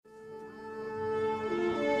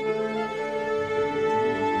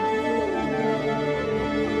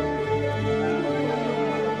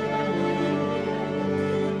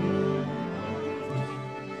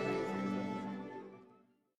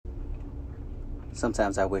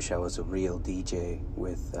Sometimes I wish I was a real DJ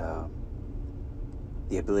with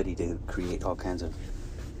the ability to create all kinds of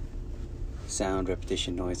sound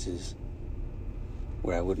repetition noises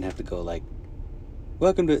where I wouldn't have to go like,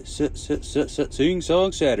 welcome to Sing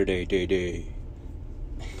Song Saturday Day.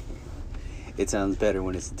 It sounds better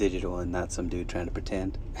when it's digital and not some dude trying to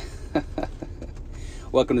pretend.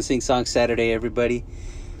 Welcome to Sing Song Saturday, everybody.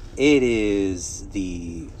 It is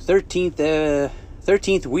the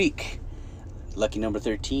 13th week. Lucky number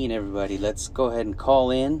 13, everybody. Let's go ahead and call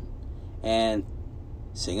in and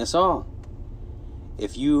sing a song.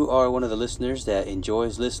 If you are one of the listeners that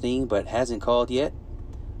enjoys listening but hasn't called yet,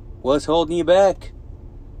 what's holding you back?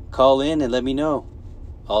 Call in and let me know.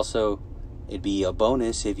 Also, it'd be a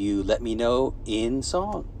bonus if you let me know in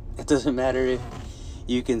song. It doesn't matter if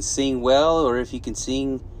you can sing well or if you can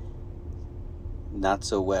sing not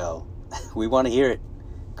so well. We want to hear it.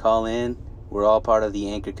 Call in. We're all part of the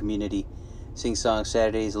Anchor community. Sing Song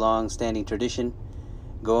Saturday's long-standing tradition,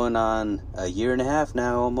 going on a year and a half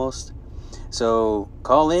now almost. So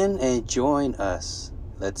call in and join us.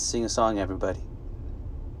 Let's sing a song, everybody.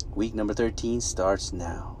 Week number 13 starts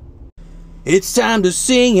now. It's time to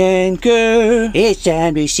sing, Anchor. It's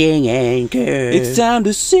time to sing, Anchor. It's time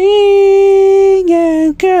to sing,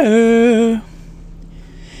 Anchor.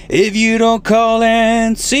 If you don't call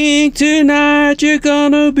and sing tonight, you're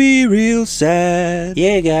gonna be real sad.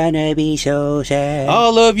 You're gonna be so sad.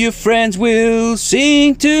 All of your friends will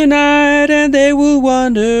sing tonight and they will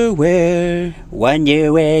wonder where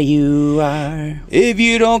you are. If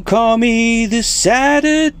you don't call me this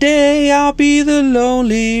Saturday, I'll be the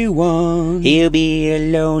lonely one. He'll be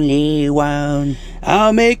a lonely one.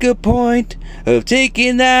 I'll make a point of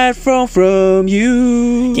taking that from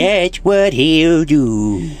you. That's what he'll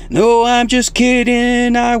do. No, I'm just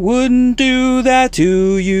kidding. I wouldn't do that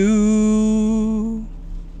to you.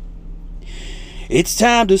 It's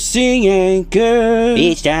time to sing, Anchor.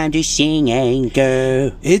 It's time to sing,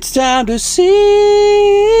 Anchor. It's time to sing,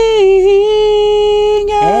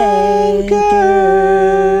 Anchor.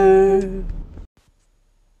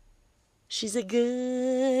 She's a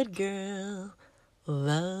good girl,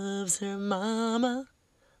 loves her mama,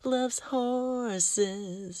 loves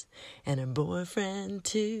horses, and her boyfriend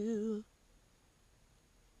too.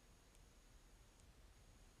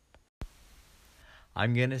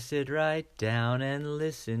 I'm gonna sit right down and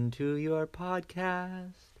listen to your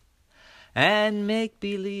podcast and make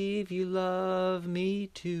believe you love me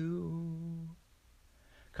too.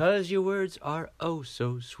 'Cause your words are oh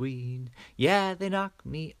so sweet, yeah, they knock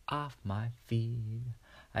me off my feet.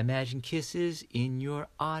 I imagine kisses in your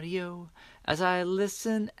audio as I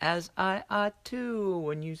listen as I ought to.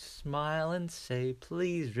 When you smile and say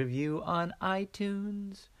please review on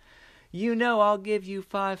iTunes, you know I'll give you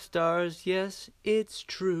 5 stars, yes, it's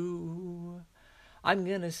true. I'm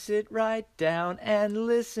gonna sit right down and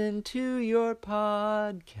listen to your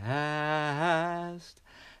podcast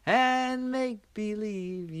and make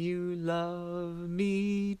believe you love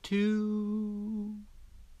me too.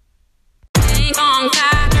 Sing Song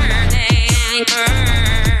Saturday Anchor.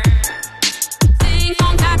 Sing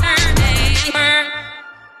Song Saturday Anchor.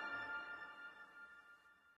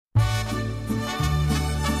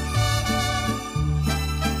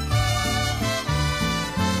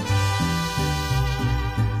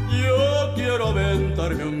 Yo quiero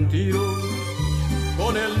aventarme un tiro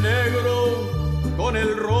con el negro, con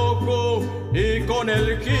el rojo y con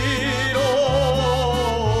el giro.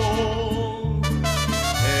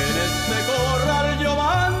 En este corral yo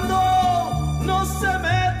mando, no se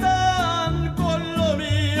metan con lo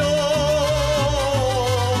mío.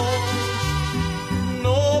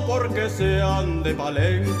 No porque sean de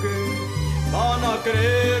Palenque van a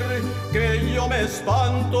creer que yo me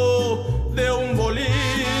espanto de un bolido.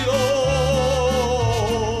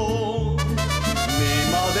 Mi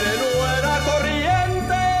madre no era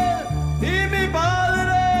corriente y mi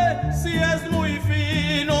padre sí es muy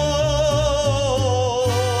fino.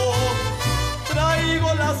 Traigo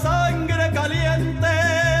la sangre caliente,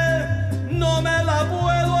 no me la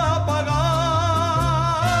puedo apagar.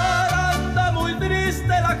 Anda muy triste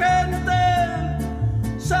la gente,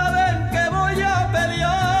 saben que voy a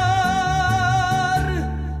pelear.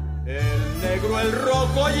 El negro, el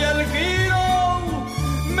rojo y el giro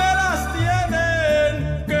me las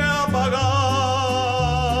tienen que apagar.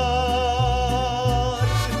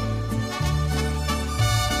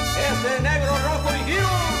 Ese negro, rojo y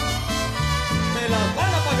giro me las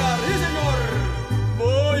van a pagar, sí señor.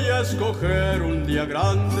 Voy a escoger un día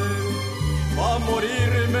grande pa'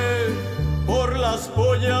 morirme por las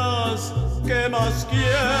pollas que más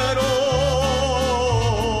quiero.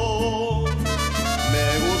 Me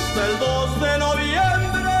gusta el 2 de noviembre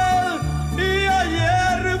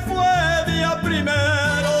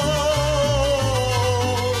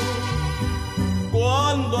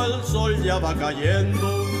ya va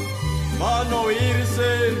cayendo, van a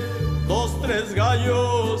oírse 2, 3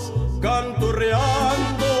 gallos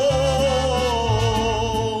canturreando.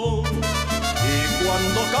 Y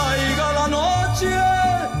cuando caiga la noche,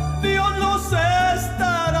 Dios los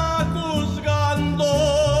estará juzgando.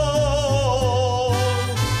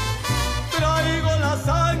 Traigo la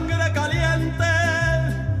sangre caliente,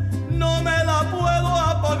 no me la puedo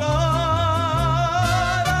apagar.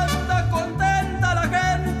 Anda contenta la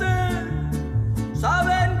gente,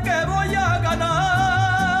 saben que voy a ganar.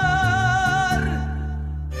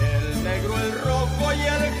 El negro, el rojo y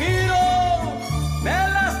el giro me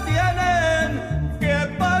las tienen que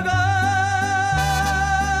pagar.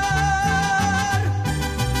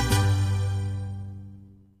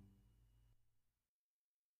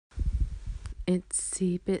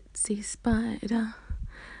 Itsy bitsy spider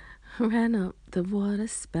ran up the water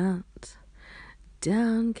spout.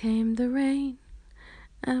 Down came the rain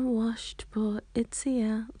and washed poor Itsy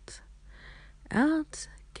out. Out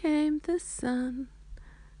came the sun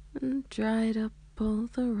and dried up all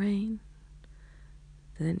the rain.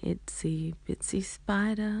 Then Itsy bitsy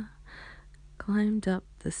spider climbed up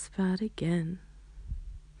the spout again.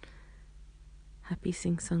 Happy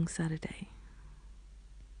Sing Song Saturday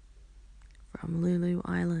from Lulu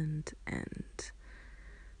Island and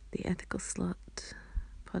the Ethical Slot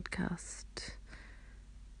podcast.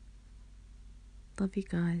 Love you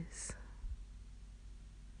guys.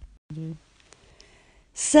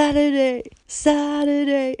 Saturday,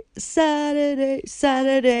 Saturday, Saturday,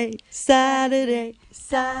 Saturday, Saturday,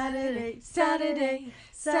 Saturday, Saturday,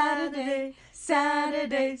 Saturday,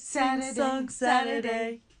 Saturday, Sing Song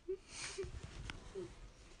Saturday.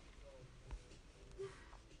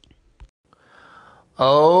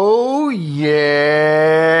 Oh, yeah!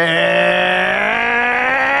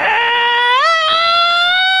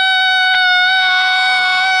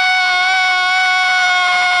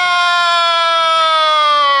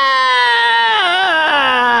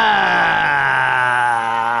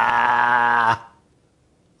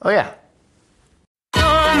 Oh, yeah.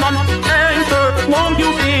 Come on, anchor, won't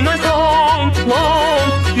you sing a song?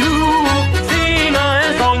 Won't you sing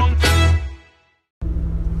a song?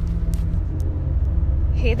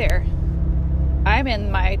 Hey there. I'm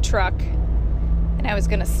in my truck and I was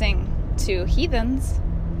going to sing to Heathens,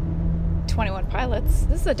 21 Pilots.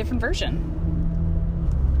 This is a different version.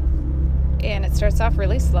 And it starts off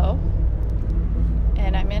really slow.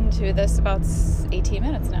 And I'm into this about 18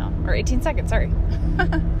 minutes now. Or 18 seconds, sorry.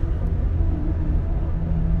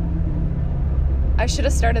 I should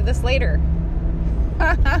have started this later.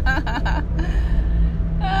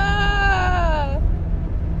 Ah.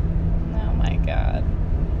 Oh my God.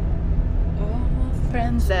 Oh, my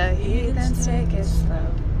friends, the heathens, take it slow.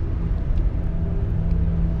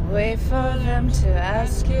 Wait for them to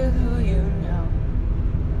ask you who you know.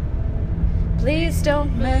 Please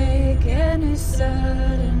don't make any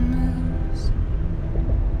sudden moves.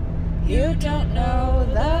 You don't know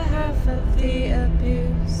the half of the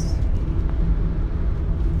abuse.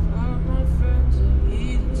 All my friends are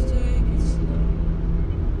heathens, take it slow.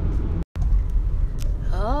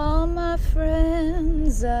 All my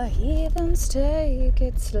friends are heathens, take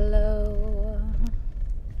it slow.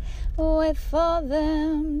 Wait for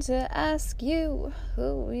them to ask you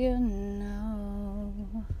who you know.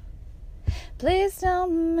 Please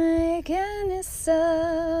don't make any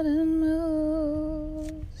sudden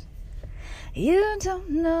moves. You don't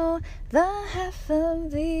know the half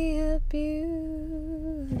of the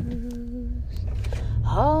abuse.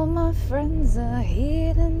 All my friends are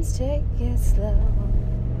heathens, take it slow.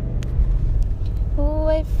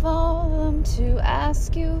 Wait for them to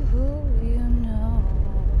ask you who you know.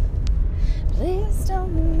 Please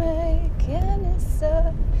don't make any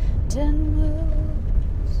sudden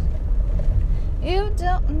moves. You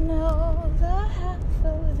don't know the half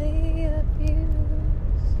of the abuse.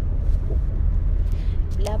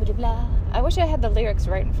 Blah, blah, blah. I wish I had the lyrics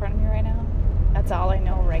right in front of me right now. That's all I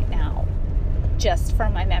know right now. Just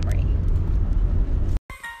from my memory.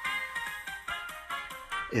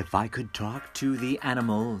 If I could talk to the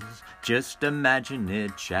animals, just imagine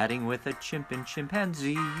it, chatting with a chimp and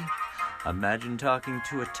chimpanzee. Imagine talking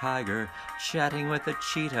to a tiger, chatting with a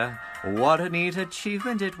cheetah. What a neat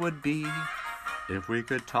achievement it would be. If we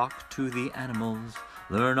could talk to the animals,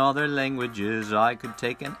 learn all their languages, I could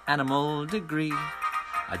take an animal degree.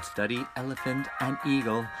 I'd study elephant and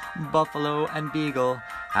eagle, buffalo and beagle,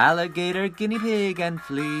 alligator, guinea pig and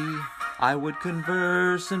flea. I would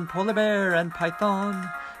converse in polar bear and python,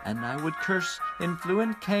 and I would curse in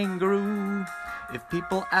fluent kangaroo. If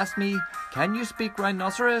people ask me, can you speak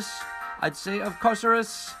rhinoceros? I'd say, of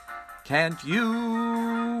course, can't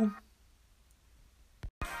you?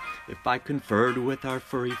 If I conferred with our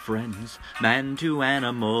furry friends, man to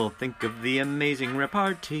animal, think of the amazing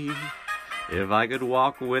repartee. If I could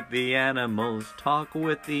walk with the animals, talk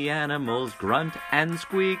with the animals, grunt and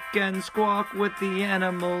squeak and squawk with the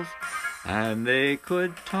animals, and they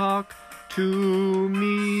could talk to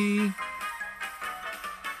me.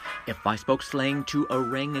 If I spoke slang to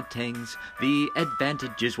orangutans, the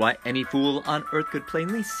advantages why any fool on earth could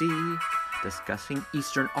plainly see. Discussing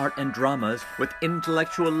Eastern art and dramas with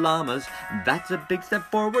intellectual llamas, that's a big step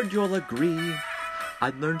forward, you'll agree.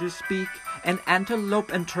 I'd learn to speak an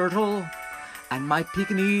antelope and turtle, and my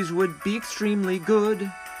Pekingese would be extremely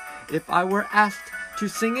good. If I were asked to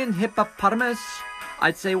sing in hippopotamus,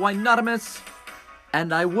 I'd say why notamus,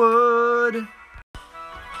 and I would.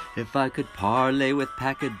 If I could parlay with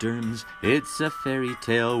pachyderms, it's a fairy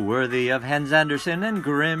tale worthy of Hans Andersen and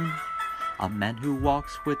Grimm. A man who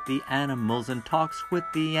walks with the animals and talks with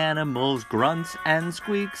the animals, grunts and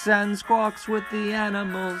squeaks and squawks with the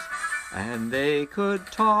animals, and they could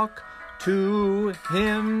talk to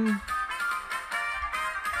him.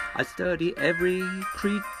 I study every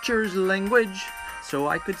creature's language, so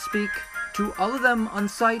I could speak to all of them on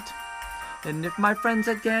sight. And if my friends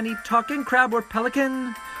at Ganny talking crab or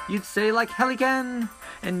pelican, you'd say like Helican,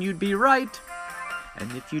 and you'd be right.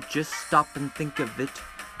 And if you just stop and think of it,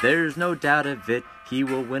 there's no doubt of it, he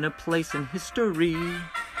will win a place in history.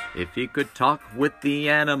 If he could talk with the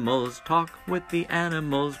animals, talk with the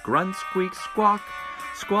animals, grunt, squeak, squawk,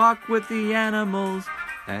 squawk with the animals,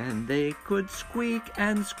 and they could squeak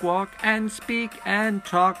and squawk and speak and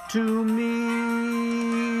talk to me.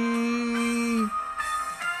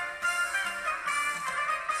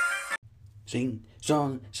 Sing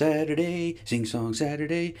song Saturday, sing song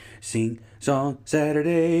Saturday, sing song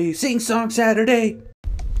Saturday, sing song Saturday.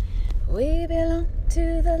 We belong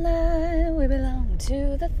to the light, we belong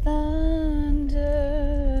to the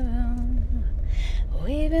thunder.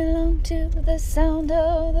 We belong to the sound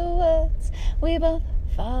of the words we both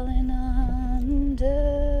fallen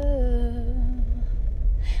under.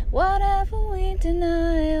 Whatever we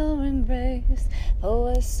deny or embrace, for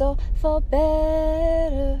worse or for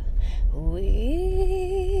better,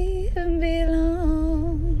 we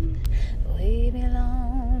belong, we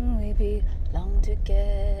belong, we belong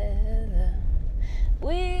together.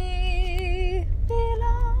 We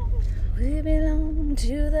belong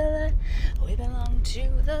to the light, we belong to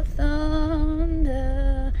the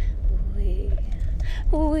thunder.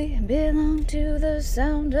 We belong to the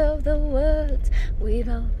sound of the words we've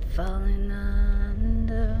all fallen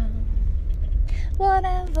under.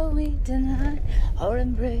 Whatever we deny or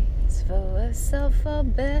embrace, for worse or for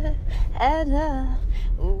better,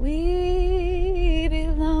 we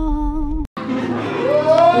belong.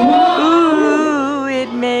 Ooh,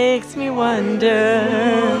 it makes me wonder.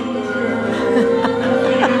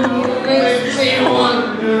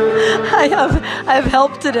 I've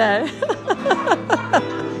helped today.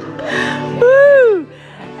 Woo!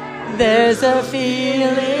 There's a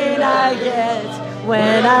feeling I get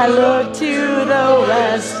when I look to the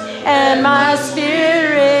west, and my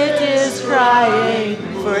spirit is crying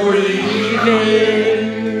for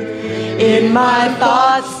leaving. In my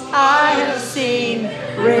thoughts I have seen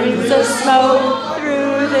rings of smoke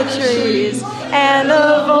through the trees, and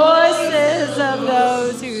the voices of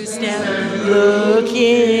those who stand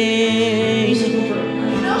looking.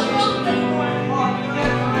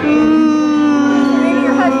 Ooh,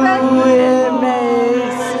 it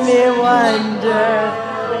makes me wonder.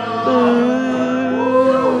 Ooh,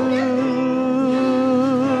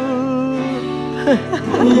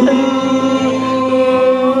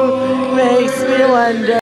 makes me wonder.